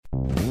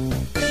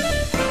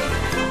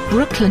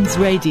Brooklands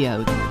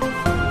Radio.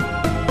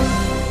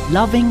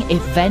 Loving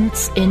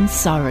events in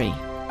Surrey.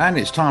 And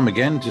it's time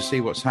again to see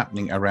what's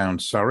happening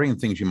around Surrey and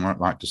things you might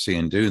like to see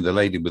and do. The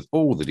lady with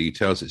all the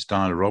details, it's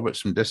Diana Roberts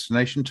from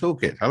Destination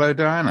Toolkit. Hello,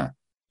 Diana.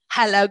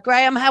 Hello,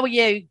 Graham. How are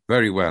you?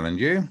 Very well. And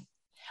you?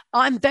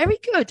 I'm very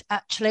good,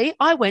 actually.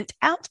 I went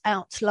out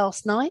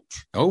last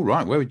night. Oh,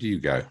 right. Where did you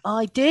go?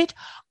 I did.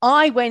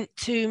 I went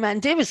to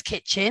Mandira's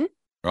Kitchen.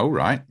 Oh,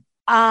 right.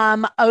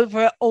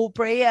 Over at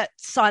Albury at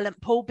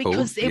Silent Pool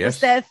because it was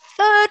their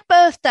third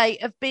birthday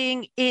of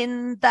being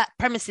in that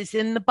premises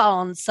in the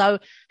barn. So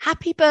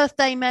happy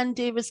birthday,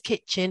 Mandira's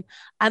Kitchen.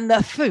 And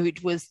the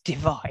food was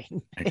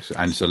divine. And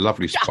it's a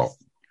lovely spot.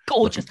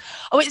 Gorgeous.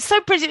 Oh, it's so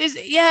pretty.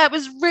 It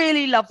was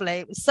really lovely.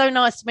 It was so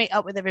nice to meet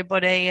up with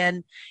everybody.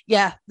 And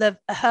yeah,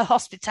 her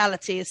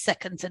hospitality is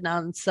second to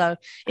none. So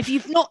if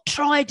you've not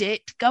tried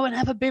it, go and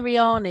have a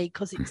biryani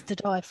because it's to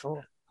die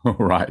for. All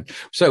right.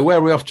 So where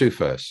are we off to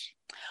first?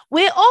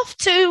 We're off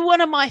to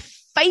one of my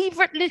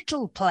favourite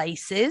little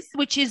places,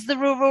 which is the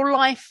Rural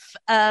Life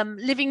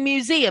Living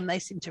Museum. They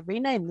seem to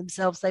rename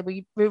themselves. They were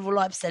Rural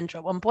Life Centre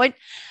at one point.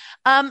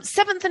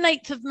 7th and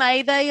 8th of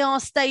May, they are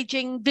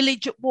staging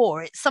Village at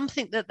War. It's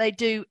something that they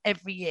do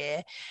every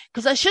year.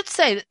 Because I should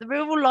say that the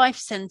Rural Life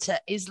Centre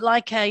is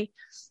like a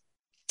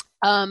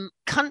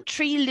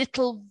country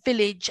little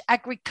village,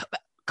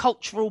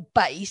 agricultural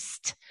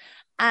based.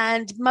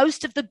 And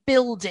most of the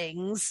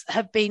buildings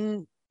have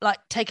been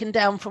taken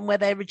down from where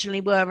they originally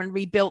were and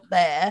rebuilt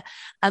there,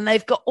 and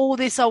they've got all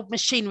this old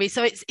machinery,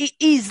 so it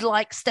is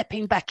like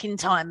stepping back in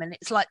time, and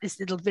it's like this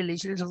little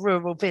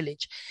rural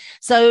village.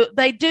 So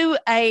they do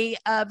a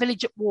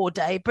Village at War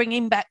Day,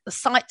 bringing back the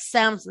sights,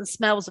 sounds and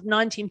smells of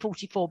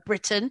 1944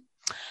 Britain.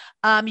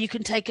 You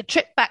can take a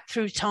trip back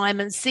through time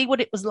and see what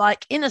it was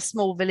like in a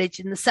small village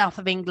in the south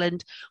of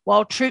England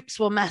while troops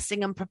were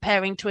massing and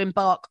preparing to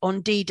embark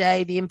on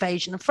D-Day, the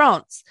invasion of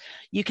France.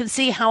 You can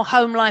see how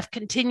home life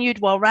continued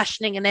while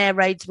rationing and air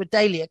raids were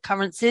daily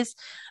occurrences.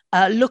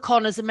 Look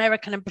on as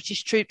American and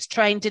British troops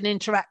trained and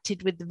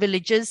interacted with the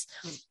villagers.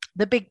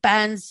 The big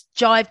bands,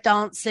 jive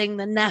dancing,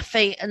 the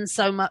NAFI, and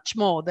so much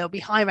more. There'll be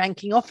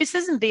high-ranking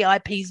officers and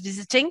VIPs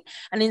visiting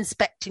and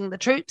inspecting the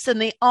troops,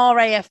 and the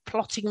RAF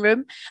plotting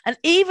room, and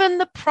even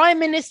the Prime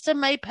Minister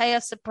may pay a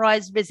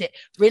surprise visit.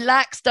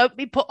 Relax, don't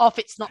be put off.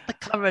 It's not the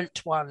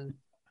current one.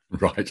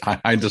 Right, I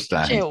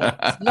understand. Chill.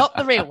 It's not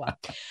the real one.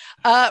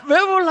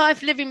 Rural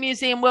Life Living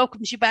Museum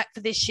welcomes you back for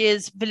this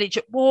year's Village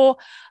at War.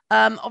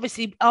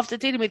 Obviously, after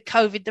dealing with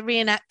COVID, the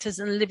reenactors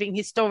and living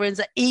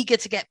historians are eager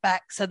to get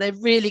back. So they're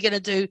really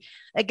going to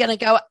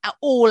go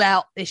all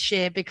out this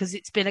year because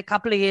it's been a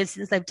couple of years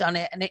since they've done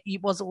it, and it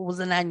was always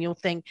an annual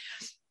thing.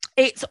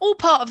 It's all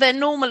part of their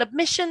normal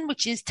admission,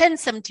 which is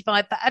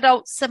 $10.75 for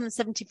adults,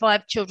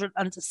 $7.75 children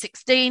under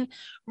 16,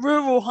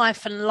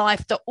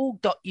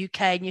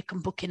 rural-life.org.uk, and you can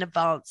book in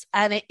advance.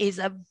 And it is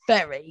a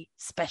very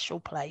special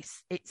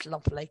place. It's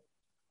lovely.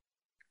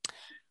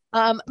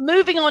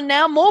 Moving on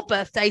now, more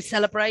birthday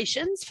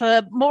celebrations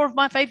for more of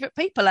my favourite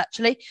people,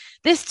 actually.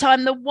 This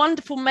time, the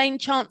wonderful Main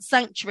Chance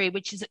Sanctuary,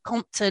 which is at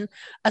Compton,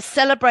 are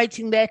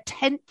celebrating their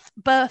 10th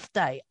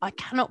birthday. I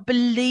cannot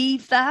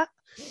believe that.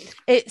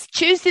 It's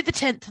Tuesday the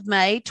 10th of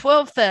May,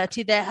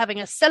 12:30. They're having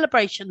a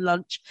celebration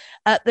lunch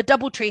at the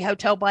Doubletree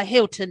Hotel by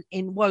Hilton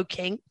in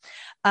Woking.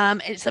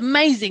 It's an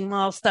amazing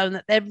milestone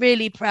that they're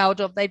really proud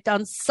of. They've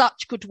done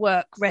such good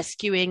work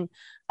rescuing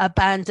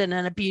abandoned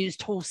and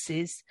abused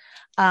horses.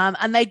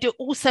 And they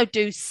also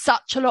do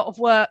such a lot of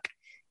work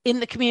in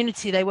the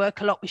community. They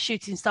work a lot with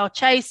Shooting Star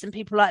Chase and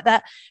people like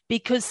that,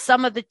 because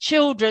some of the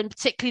children,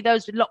 particularly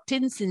those with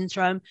locked-in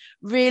syndrome,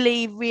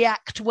 really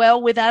react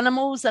well with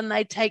animals, and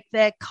they take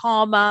their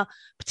karma,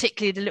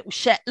 particularly the little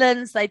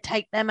Shetlands, they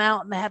take them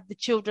out and they have the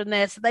children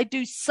there. So they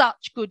do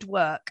such good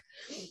work.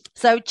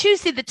 So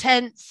Tuesday the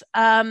 10th,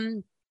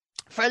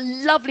 for a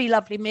lovely,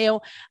 lovely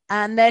meal.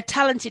 And their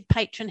talented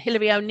patron,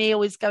 Hilary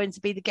O'Neill, is going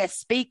to be the guest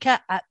speaker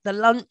at the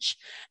lunch.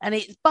 And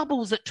it's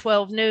bubbles at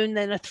 12 noon,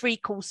 then a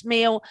 3-course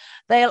meal.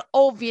 They'll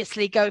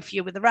obviously go for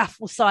you with a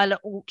raffle,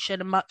 silent auction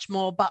and much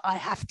more. But I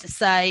have to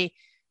say,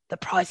 the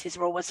prices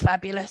are always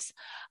fabulous.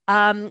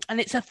 And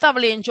it's a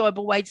thoroughly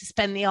enjoyable way to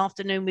spend the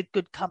afternoon with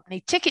good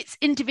company. Tickets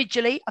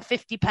individually are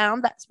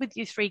 £50. That's with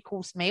your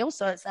 3-course meal,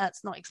 so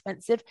that's not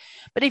expensive.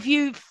 But if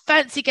you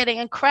fancy getting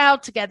a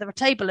crowd together, a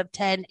table of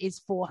 10 is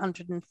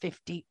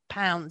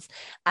 £450.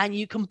 And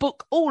you can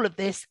book all of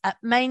this at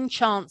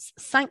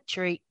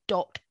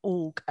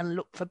mainchancesanctuary.org and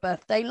look for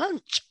birthday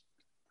lunch.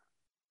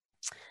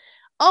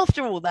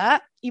 After all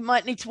that, you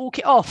might need to walk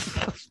it off.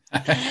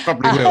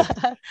 Probably will.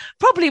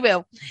 Probably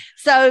will.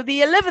 So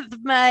the 11th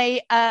of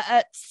May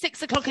at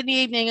 6 o'clock in the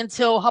evening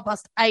until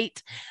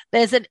 8:30,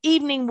 there's an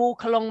evening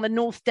walk along the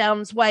North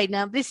Downs Way.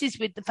 Now, this is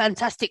with the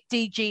fantastic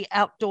DG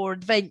Outdoor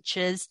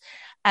Adventures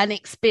and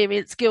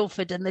Experience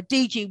Guildford, and the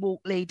DG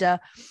walk leader,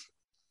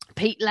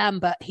 Pete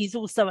Lambert. He's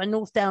also a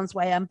North Downs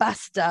Way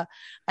ambassador,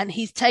 and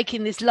he's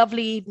taking this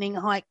lovely evening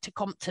hike to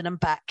Compton and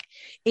back.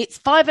 It's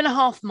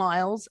 5.5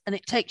 miles, and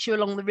it takes you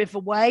along the River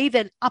Way,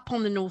 then up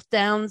on the North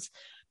Downs,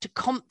 to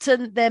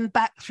Compton, then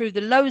back through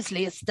the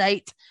Loseley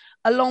estate,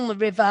 along the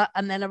river,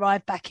 and then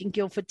arrive back in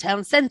Guildford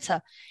town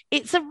centre.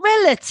 It's a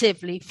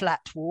relatively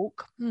flat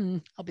walk.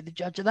 I'll be the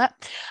judge of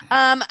that.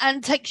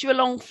 And takes you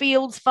along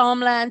fields,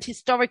 farmland,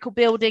 historical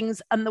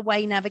buildings, and the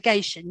way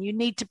navigation. You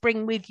need to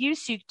bring with you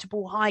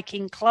suitable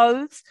hiking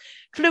clothes,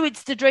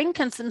 fluids to drink,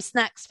 and some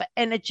snacks for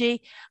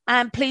energy.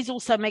 And please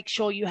also make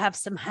sure you have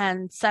some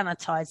hand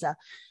sanitizer.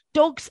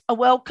 Dogs are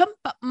welcome,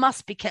 but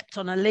must be kept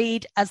on a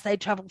lead as they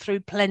travel through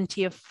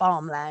plenty of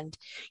farmland.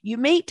 You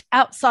meet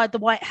outside the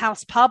White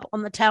House pub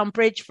on the town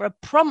bridge for a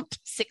prompt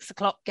 6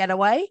 o'clock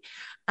getaway.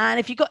 And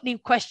if you've got any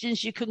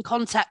questions, you can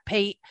contact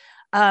Pete.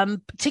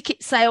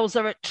 Ticket sales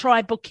are at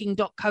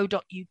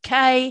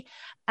trybooking.co.uk.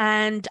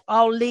 And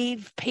I'll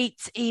leave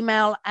Pete's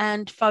email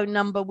and phone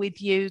number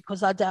with you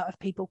because I doubt if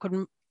people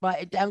can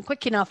write it down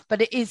quick enough,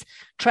 but it is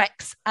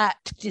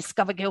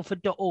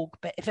treks@discoverguildford.org.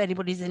 But if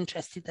anybody's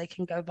interested, they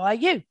can go via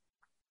you.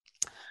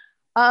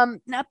 Now,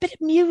 a bit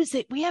of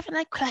music. We haven't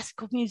had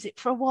classical music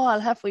for a while,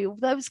 have we? All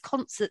those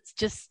concerts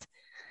just,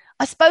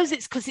 I suppose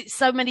it's because it's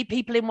so many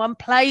people in one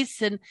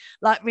place and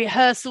like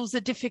rehearsals are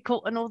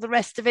difficult and all the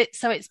rest of it.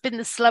 So it's been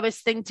the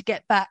slowest thing to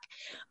get back.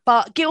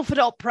 But Guildford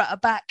Opera are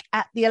back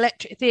at the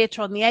Electric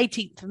Theatre on the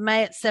 18th of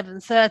May at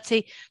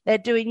 7:30. They're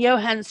doing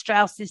Johann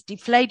Strauss's Die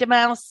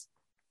Fledermaus.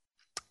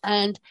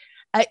 And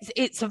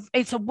it's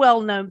a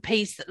well-known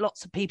piece that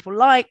lots of people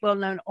like,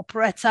 well-known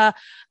operetta,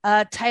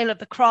 tale of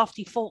the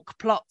crafty folk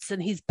plots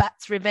and his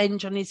bat's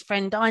revenge on his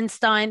friend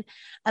Einstein.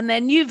 And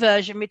their new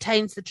version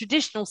retains the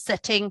traditional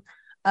setting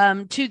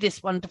to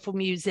this wonderful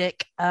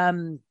music.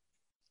 They'll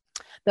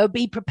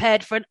be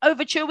prepared for an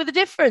overture with a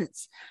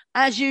difference.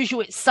 As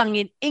usual, it's sung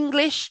in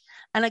English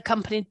and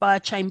accompanied by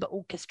a chamber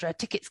orchestra.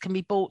 Tickets can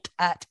be bought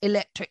at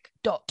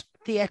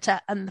electric.theatre,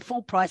 and the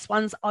full price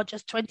ones are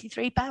just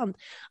 £23.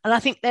 And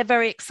I think they're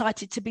very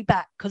excited to be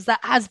back because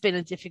that has been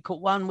a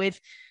difficult one with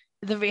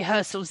the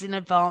rehearsals in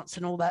advance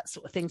and all that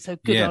sort of thing. So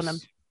good on them.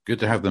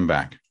 Good to have them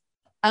back.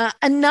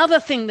 Another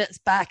thing that's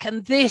back,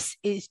 and this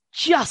is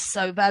just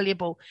so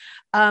valuable,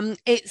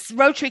 it's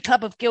Rotary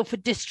Club of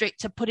Guildford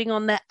District are putting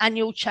on their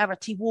annual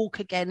charity walk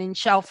again in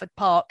Shalford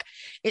Park.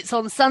 It's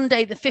on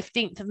Sunday, the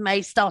 15th of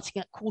May,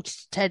 starting at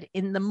 9:45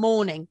 in the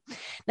morning.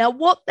 Now,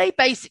 what they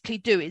basically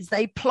do is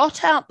they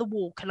plot out the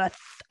walk, and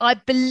I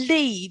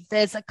believe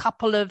there's a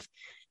couple of,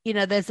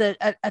 there's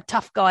a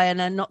tough guy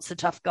and a not so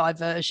tough guy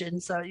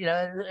version. So,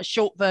 a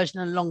short version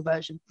and a long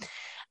version.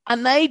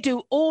 And they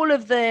do all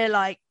of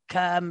their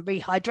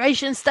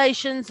rehydration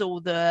stations, all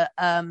the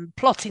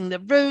plotting the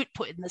route,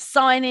 putting the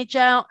signage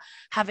out,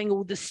 having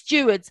all the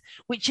stewards,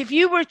 which if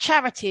you were a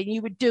charity and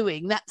you were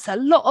doing, that's a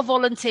lot of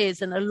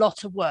volunteers and a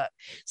lot of work.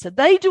 So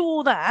they do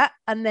all that,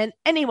 and then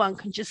anyone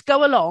can just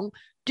go along,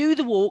 do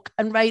the walk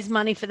and raise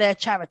money for their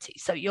charity.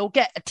 So you'll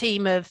get a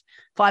team of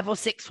 5 or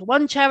 6 for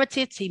one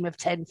charity, a team of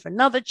 10 for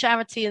another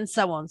charity, and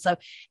so on. So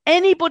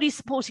anybody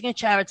supporting a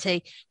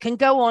charity can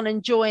go on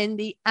and join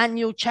the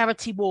annual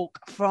charity walk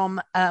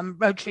from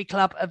Rotary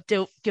Club of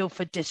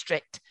Guildford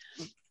District.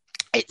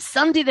 It's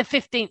Sunday, the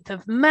 15th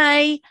of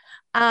May.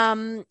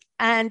 And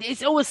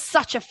it's always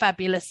such a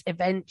fabulous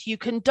event. You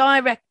can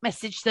direct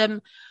message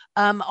them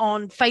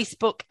on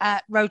Facebook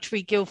at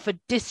Rotary Guildford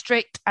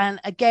District. And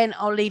again,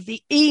 I'll leave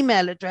the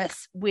email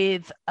address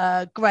with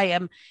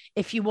Graham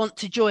if you want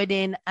to join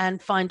in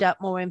and find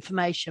out more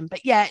information.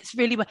 But yeah, it's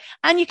really,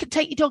 and you can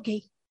take your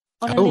doggy.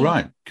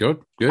 Right.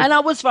 Good. And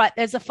I was right.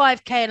 There's a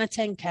 5K and a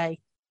 10K.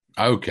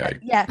 Okay.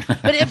 Yeah.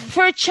 But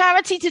for a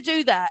charity to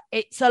do that,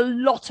 it's a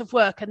lot of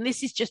work. And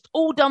this is just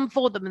all done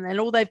for them. And then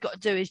all they've got to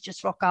do is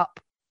just rock up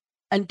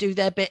and do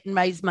their bit and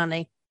raise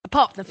money.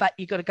 Apart from the fact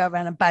you've got to go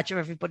around and badger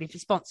everybody for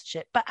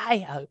sponsorship. But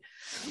hey-ho.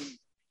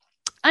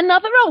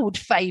 Another old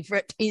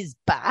favourite is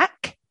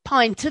back,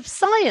 Pint of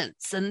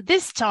Science. And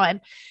this time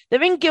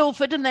they're in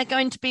Guildford and they're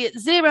going to be at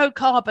Zero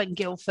Carbon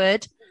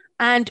Guildford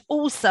and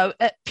also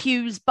at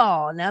Pew's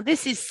Bar. Now,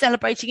 this is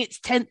celebrating its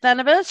 10th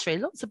anniversary.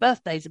 Lots of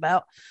birthdays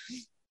about.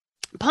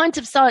 Pint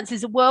of Science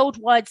is a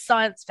worldwide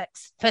science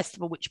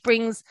festival which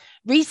brings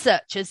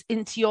researchers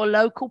into your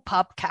local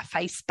pub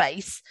cafe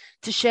space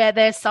to share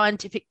their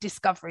scientific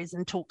discoveries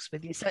and talks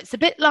with you. So it's a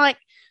bit like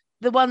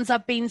the ones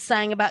I've been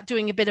saying about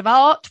doing a bit of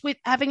art with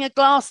having a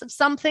glass of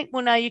something.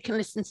 Well, now you can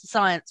listen to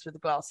science with a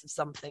glass of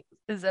something.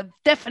 There's a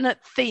definite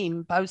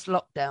theme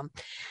post-lockdown.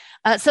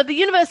 So the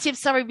University of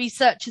Surrey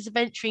researchers are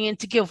venturing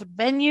into Guildford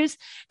venues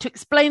to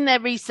explain their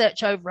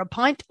research over a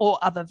pint or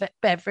other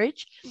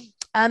beverage.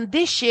 And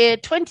this year,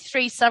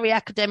 23 Surrey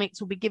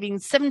academics will be giving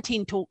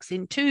 17 talks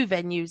in 2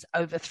 venues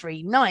over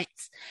 3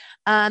 nights.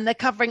 And they're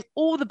covering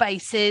all the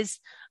bases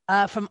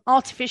from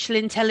artificial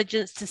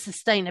intelligence to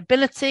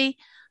sustainability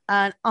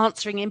and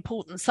answering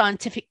important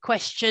scientific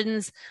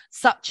questions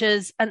such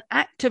as an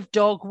active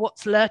dog,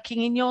 what's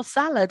lurking in your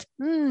salad?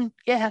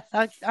 Yeah,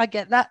 I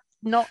get that.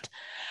 Not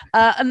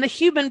and the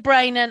human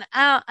brain and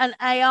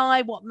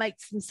AI, what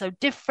makes them so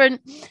different.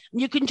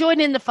 You can join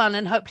in the fun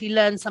and hopefully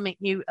learn something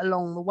new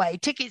along the way.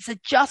 Tickets are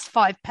just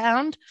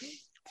 £5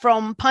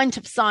 from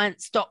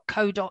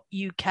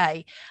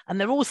pintofscience.co.uk.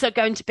 And they're also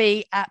going to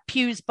be at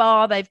Pew's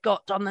Bar. They've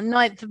got on the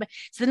 9th of May.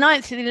 It's the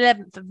 9th to the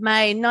 11th of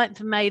May.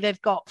 9th of May,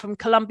 they've got from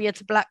Columbia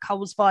to Black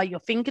Holes via your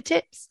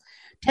fingertips.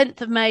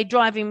 10th of May,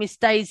 driving Miss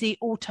Daisy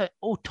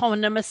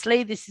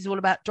autonomously. This is all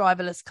about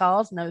driverless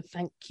cars. No,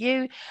 thank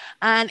you.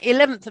 And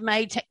 11th of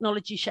May,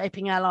 technology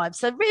shaping our lives.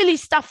 So really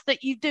stuff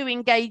that you do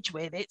engage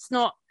with. It's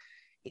not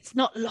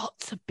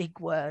lots of big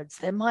words.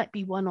 There might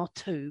be one or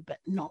two, but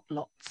not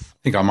lots. I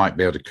think I might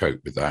be able to cope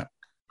with that.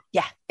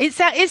 Yeah,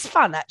 it's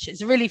fun, actually.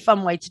 It's a really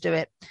fun way to do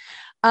it.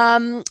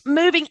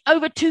 Moving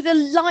over to the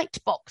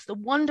Lightbox, the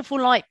wonderful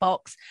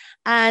Lightbox,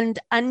 and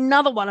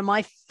another one of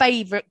my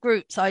favorite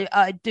groups.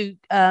 I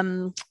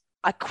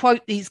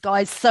quote these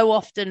guys so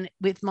often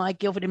with my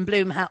Guildford in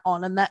Bloom hat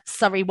on, and that's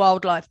Surrey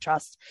Wildlife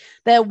Trust.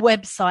 Their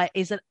website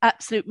is an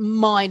absolute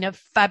mine of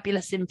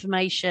fabulous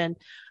information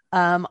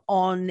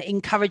on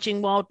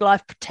encouraging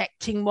wildlife,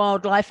 protecting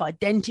wildlife,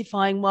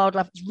 identifying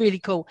wildlife. It's really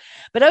cool.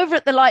 But over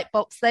at the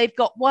Lightbox, they've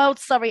got Wild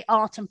Surrey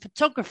Art and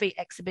Photography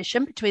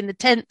exhibition between the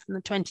 10th and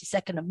the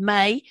 22nd of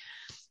May.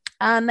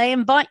 And they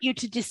invite you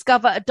to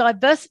discover a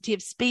diversity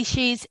of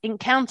species,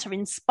 encounter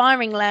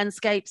inspiring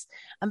landscapes,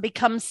 and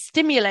become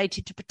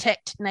stimulated to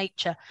protect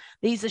nature.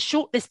 These are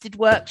shortlisted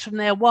works from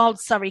their Wild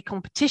Surrey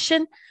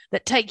competition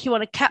that take you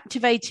on a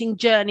captivating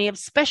journey of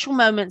special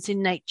moments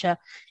in nature,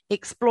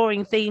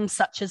 exploring themes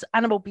such as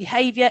animal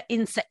behaviour,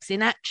 insects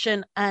in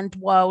action, and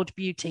wild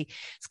beauty.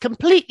 It's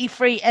completely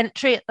free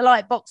entry at the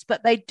Lightbox,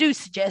 but they do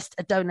suggest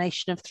a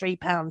donation of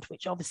 £3,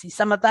 which obviously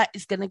some of that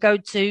is going to go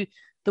to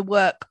the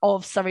work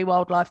of Surrey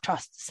Wildlife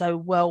Trust. So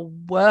well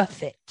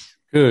worth it.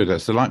 Good.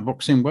 That's the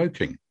Lightbox in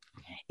Woking.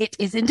 It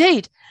is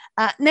indeed.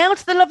 Now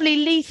to the lovely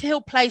Leith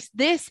Hill Place.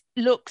 This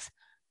looks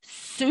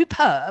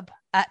superb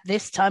at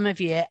this time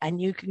of year, and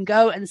you can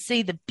go and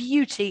see the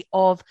beauty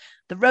of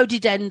the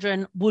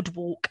rhododendron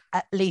woodwalk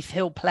at Leith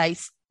Hill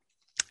Place.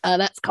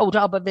 That's Cold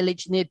Harbour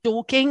Village near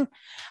Dorking.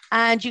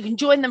 And you can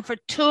join them for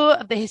a tour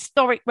of the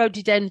historic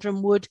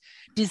rhododendron wood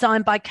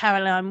designed by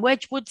Caroline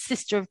Wedgwood,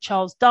 sister of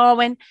Charles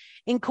Darwin,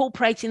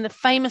 incorporating the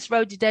famous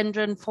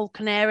rhododendron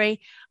falconeri,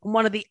 and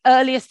one of the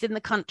earliest in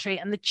the country,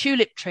 and the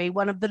tulip tree,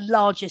 one of the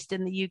largest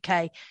in the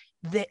UK.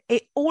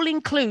 It all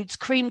includes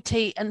cream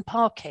tea and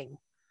parking.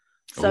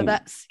 So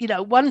that's,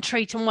 one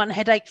treat and one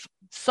headache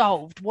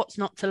solved. What's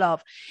not to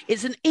love?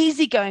 It's an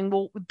easygoing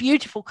walk with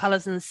beautiful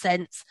colours and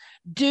scents.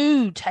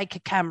 Do take a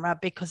camera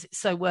because it's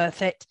so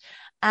worth it.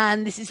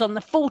 And this is on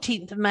the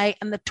 14th of May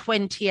and the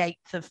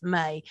 28th of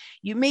May.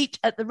 You meet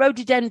at the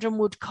Rhododendron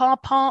Wood car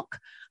park,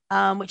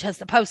 which has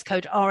the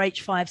postcode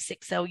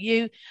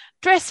RH56LU.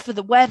 Dress for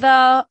the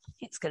weather.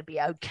 It's going to be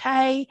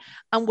okay.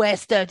 And wear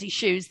sturdy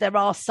shoes. There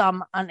are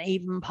some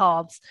uneven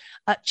paths.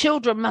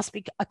 Children must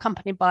be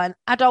accompanied by an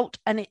adult,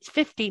 and it's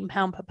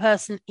 £15 per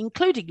person,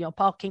 including your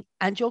parking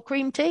and your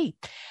cream tea.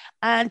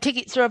 And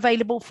tickets are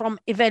available from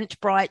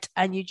Eventbrite,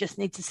 and you just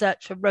need to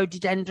search for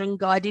Rhododendron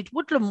Guided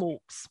Woodland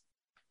Walks.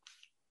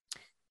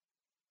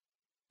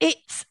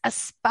 It's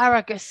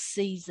asparagus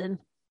season.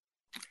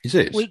 Is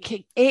it?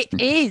 It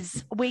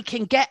is. We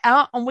can get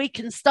out and we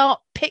can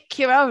start pick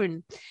your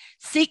own.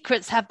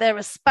 Secrets have their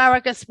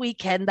asparagus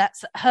weekend.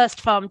 That's at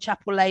Hurst Farm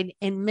Chapel Lane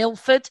in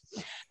Milford.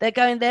 They're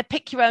going there.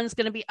 Pick your own is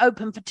going to be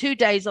open for 2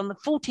 days on the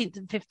 14th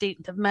and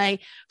 15th of May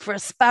for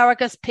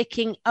asparagus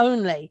picking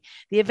only.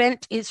 The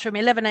event is from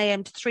 11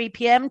 a.m. to 3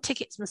 p.m.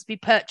 Tickets must be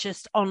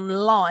purchased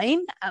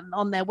online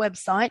on their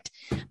website.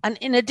 And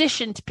in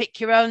addition to pick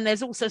your own,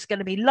 there's also going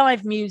to be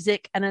live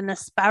music and an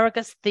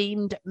asparagus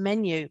themed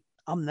menu.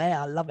 I'm there.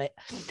 I love it.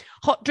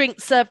 Hot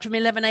drinks served from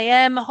 11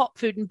 a.m. Hot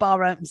food and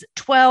bar opens at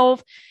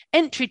 12.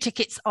 Entry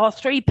tickets are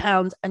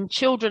 £3 and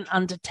children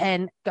under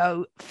 10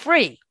 go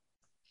free.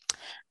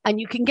 And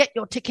you can get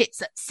your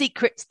tickets at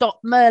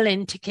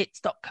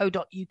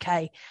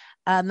secrets.merlintickets.co.uk.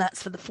 And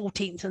that's for the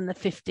 14th and the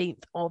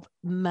 15th of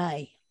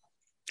May.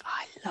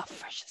 I love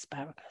fresh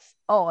asparagus.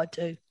 Oh, I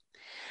do.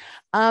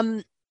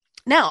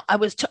 Now, I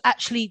was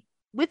actually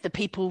with the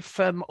people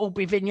from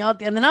Albury Vineyard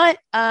the other night.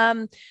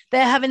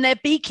 They're having their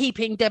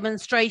beekeeping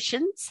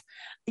demonstrations.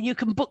 You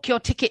can book your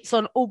tickets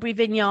on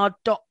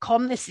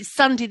alburyvineyard.com. This is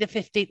Sunday, the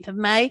 15th of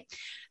May.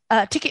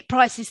 Ticket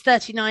price is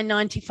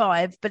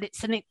 $39.95, but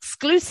it's an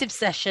exclusive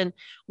session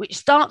which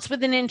starts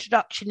with an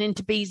introduction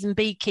into bees and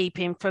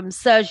beekeeping from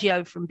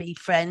Sergio from Bee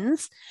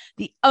Friends,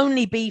 the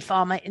only bee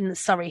farmer in the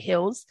Surrey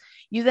Hills.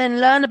 You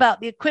then learn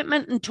about the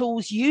equipment and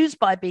tools used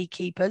by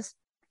beekeepers.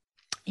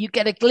 You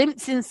get a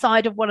glimpse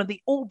inside of one of the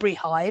Albury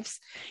hives.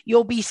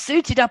 You'll be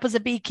suited up as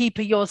a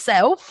beekeeper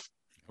yourself.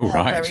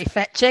 Right. Very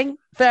fetching.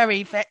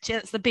 Very fetching.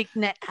 It's the big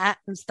net hat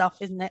and stuff,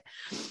 isn't it?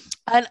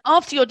 And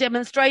after your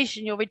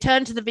demonstration, you'll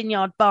return to the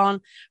Vineyard Barn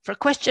for a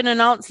question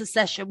and answer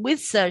session with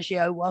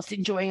Sergio whilst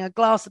enjoying a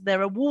glass of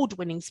their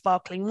award-winning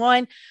sparkling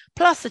wine,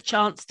 plus a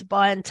chance to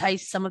buy and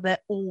taste some of their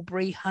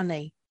Albury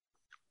honey.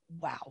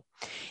 Wow.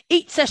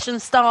 Each session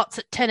starts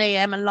at 10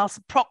 a.m. and lasts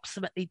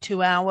approximately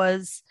 2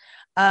 hours.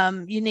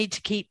 You need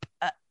to keep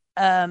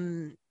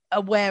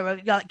aware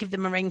of, like, give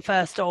them a ring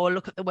first or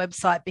look at the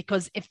website,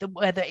 because if the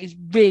weather is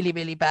really,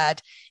 really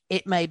bad,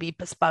 it may be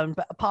postponed.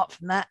 But apart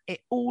from that, it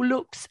all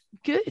looks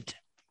good.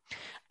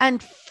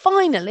 And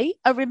finally,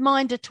 a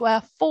reminder to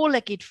our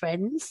four-legged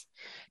friends,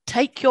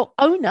 take your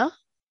owner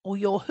or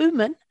your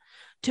human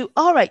to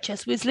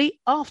RHS Wisley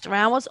after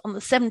hours on the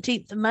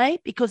 17th of May,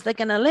 because they're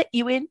going to let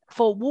you in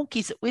for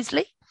walkies at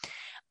Wisley.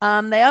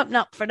 They open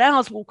up for an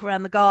hour's walk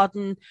around the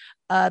garden.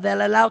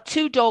 They'll allow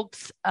 2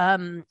 dogs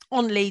on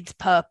leads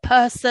per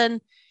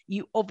person.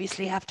 You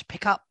obviously have to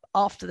pick up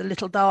after the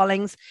little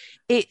darlings.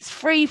 It's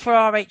free for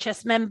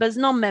RHS members.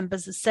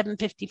 Non-members are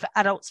 $7.50 for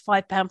adults,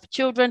 £5 for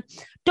children.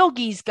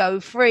 Doggies go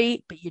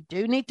free, but you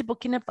do need to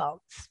book in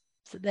advance.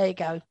 So there you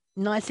go.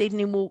 Nice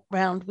evening walk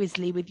round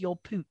Wisley with your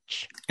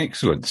pooch.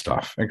 Excellent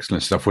stuff.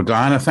 Excellent stuff. Well,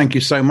 Diana, thank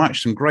you so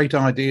much. Some great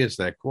ideas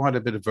there. Quite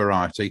a bit of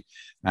variety.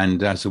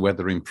 And as the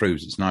weather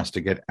improves, it's nice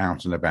to get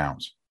out and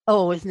about.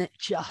 Oh, isn't it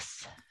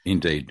just?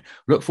 Indeed.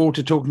 Look forward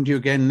to talking to you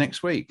again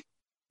next week.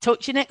 Talk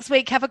to you next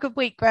week. Have a good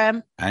week,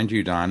 Graham. And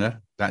you,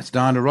 Diana. That's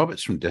Diana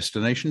Roberts from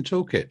Destination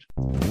Toolkit.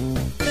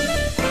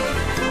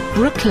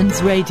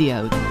 Brooklands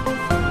Radio.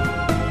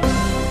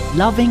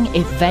 Loving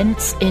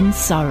events in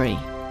Surrey.